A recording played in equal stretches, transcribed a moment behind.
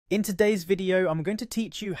In today's video, I'm going to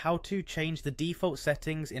teach you how to change the default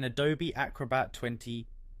settings in Adobe Acrobat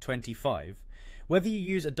 2025. Whether you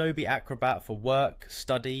use Adobe Acrobat for work,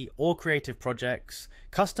 study, or creative projects,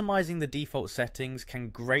 customizing the default settings can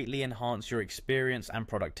greatly enhance your experience and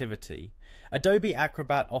productivity. Adobe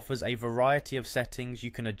Acrobat offers a variety of settings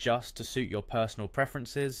you can adjust to suit your personal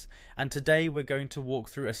preferences, and today we're going to walk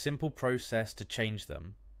through a simple process to change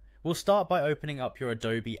them. We'll start by opening up your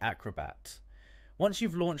Adobe Acrobat. Once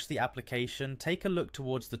you've launched the application, take a look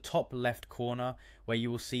towards the top left corner where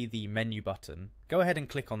you will see the menu button. Go ahead and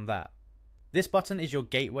click on that. This button is your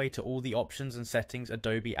gateway to all the options and settings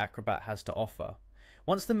Adobe Acrobat has to offer.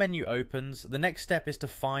 Once the menu opens, the next step is to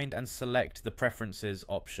find and select the Preferences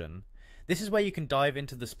option. This is where you can dive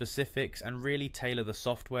into the specifics and really tailor the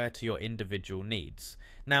software to your individual needs.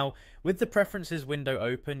 Now, with the Preferences window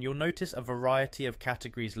open, you'll notice a variety of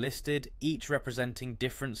categories listed, each representing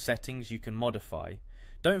different settings you can modify.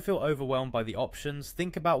 Don't feel overwhelmed by the options.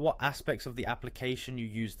 Think about what aspects of the application you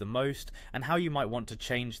use the most and how you might want to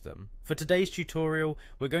change them. For today's tutorial,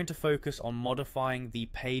 we're going to focus on modifying the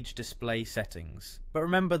page display settings. But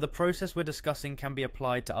remember, the process we're discussing can be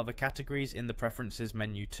applied to other categories in the Preferences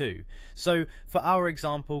menu too. So, for our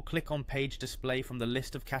example, click on Page Display from the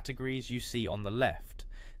list of categories you see on the left.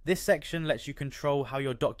 This section lets you control how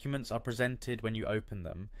your documents are presented when you open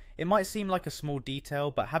them. It might seem like a small detail,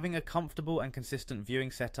 but having a comfortable and consistent viewing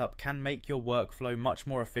setup can make your workflow much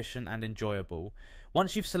more efficient and enjoyable.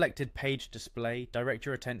 Once you've selected Page Display, direct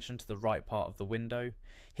your attention to the right part of the window.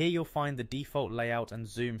 Here you'll find the default layout and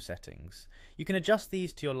zoom settings. You can adjust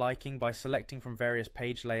these to your liking by selecting from various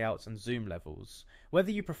page layouts and zoom levels. Whether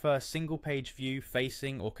you prefer single page view,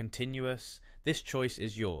 facing, or continuous, this choice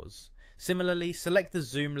is yours. Similarly, select the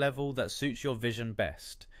zoom level that suits your vision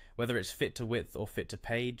best, whether it's fit to width or fit to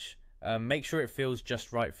page. Make sure it feels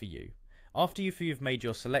just right for you. After you've made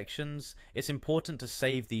your selections, it's important to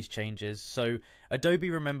save these changes so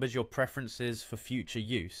Adobe remembers your preferences for future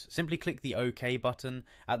use. Simply click the OK button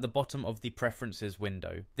at the bottom of the Preferences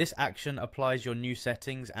window. This action applies your new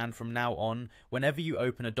settings, and from now on, whenever you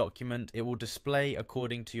open a document, it will display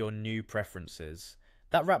according to your new preferences.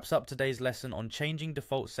 That wraps up today's lesson on changing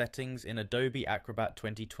default settings in Adobe Acrobat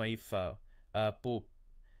 2024.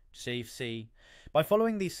 By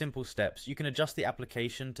following these simple steps, you can adjust the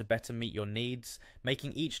application to better meet your needs,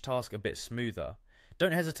 making each task a bit smoother.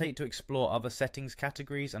 Don't hesitate to explore other settings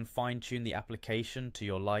categories and fine-tune the application to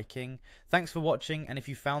your liking. Thanks for watching, and if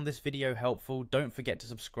you found this video helpful, don't forget to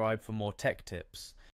subscribe for more tech tips.